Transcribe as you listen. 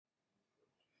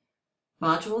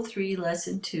Module 3,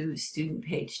 Lesson 2, student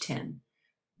page 10.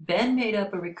 Ben made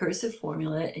up a recursive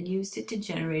formula and used it to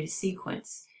generate a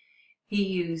sequence. He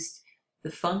used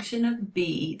the function of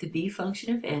b, the b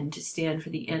function of n, to stand for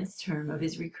the nth term of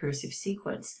his recursive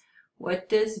sequence. What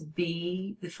does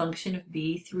b, the function of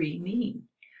b3, mean?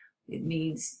 It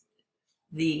means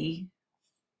the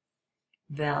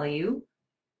value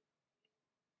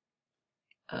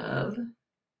of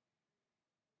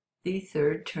the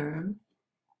third term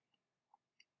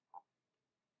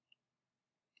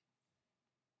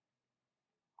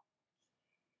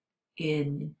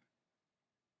in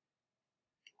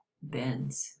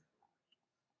Ben's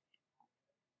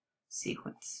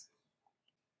sequence.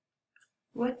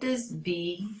 What does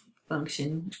b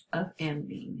function of m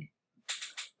mean?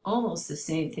 Almost the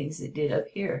same things it did up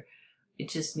here. It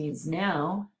just means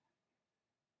now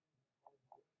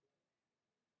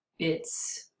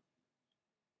it's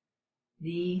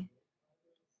the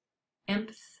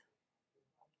mth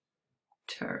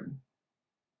term.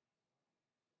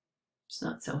 It's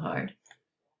not so hard.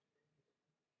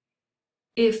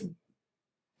 If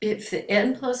the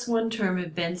n plus 1 term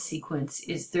of Ben's sequence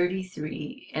is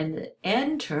 33 and the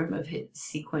n term of his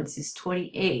sequence is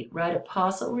 28, write a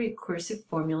possible recursive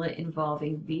formula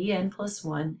involving bn plus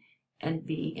 1 and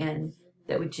bn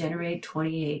that would generate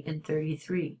 28 and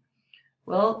 33.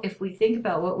 Well, if we think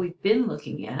about what we've been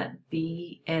looking at,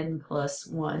 bn plus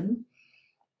 1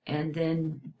 and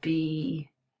then bn,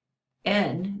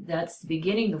 that's the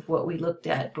beginning of what we looked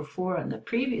at before on the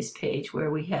previous page, where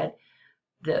we had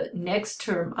the next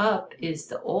term up is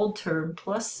the old term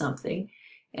plus something.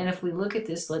 And if we look at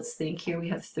this, let's think here we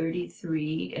have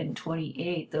 33 and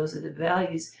 28. Those are the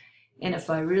values. And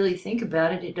if I really think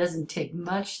about it, it doesn't take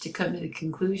much to come to the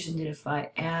conclusion that if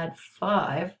I add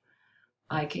 5,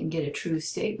 I can get a true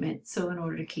statement. So in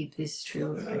order to keep this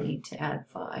true, I need to add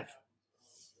 5.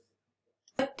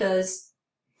 What does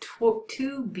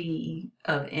 2b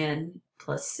of n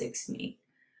plus 6 mean?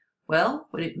 Well,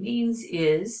 what it means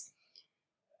is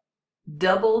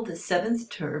double the 7th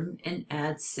term and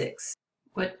add 6.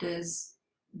 What does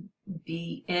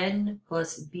bn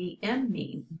plus bm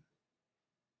mean?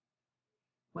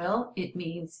 Well, it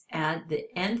means add the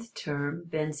nth term,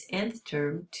 Ben's nth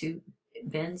term, to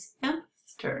Ben's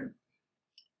mth term.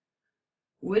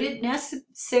 Would it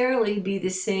necessarily be the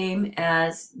same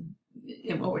as,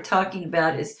 and what we're talking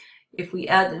about is if we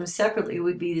add them separately, it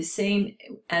would be the same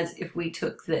as if we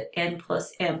took the n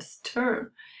plus mth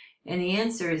term? And the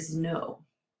answer is no.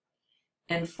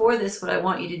 And for this, what I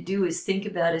want you to do is think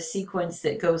about a sequence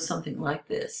that goes something like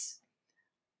this.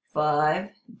 5,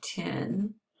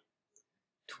 10,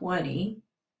 20,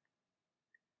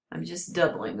 I'm just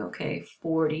doubling, okay,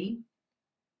 40,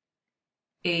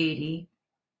 80,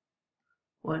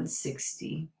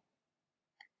 160,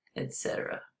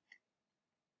 etc.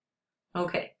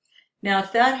 Okay, now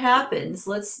if that happens,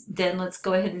 let's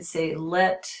go ahead and say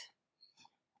let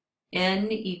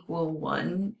n equal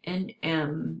 1 and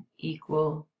m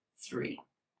equal 3.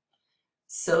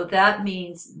 So that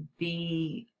means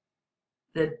the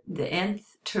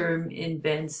nth term in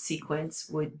Ben's sequence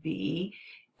would be,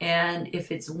 and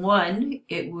if it's 1,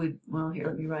 it would, well, here,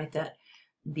 let me write that.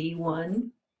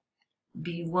 b1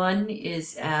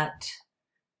 is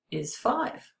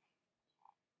 5.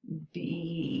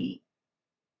 b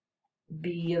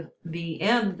of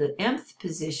bm, the mth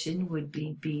position, would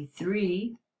be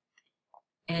b3,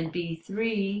 and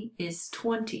b3 is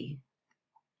 20.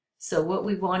 So what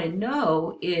we want to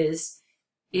know is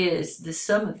the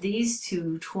sum of these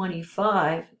two,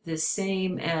 25, the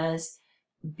same as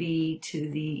b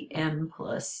to the m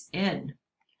plus n?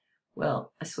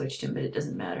 Well, I switched them, but it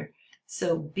doesn't matter.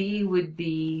 So b would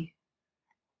be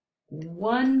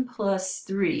 1 plus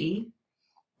 3,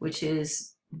 which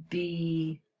is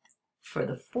b for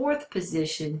the 4th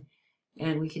position,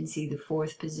 and we can see the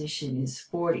 4th position is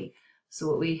 40. So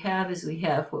what we have is we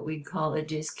have what we call a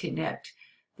disconnect.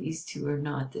 These two are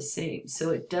not the same, so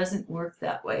it doesn't work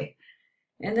that way.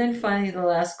 And then finally, the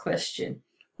last question.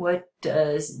 What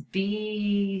does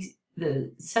b,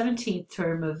 the 17th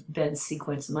term of Ben's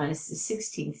sequence, minus the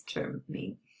 16th term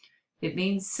mean? It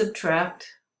means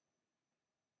subtract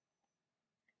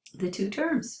the two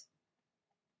terms.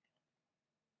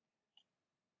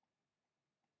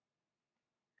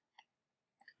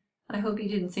 I hope you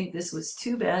didn't think this was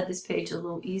too bad. This page is a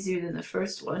little easier than the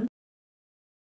first one.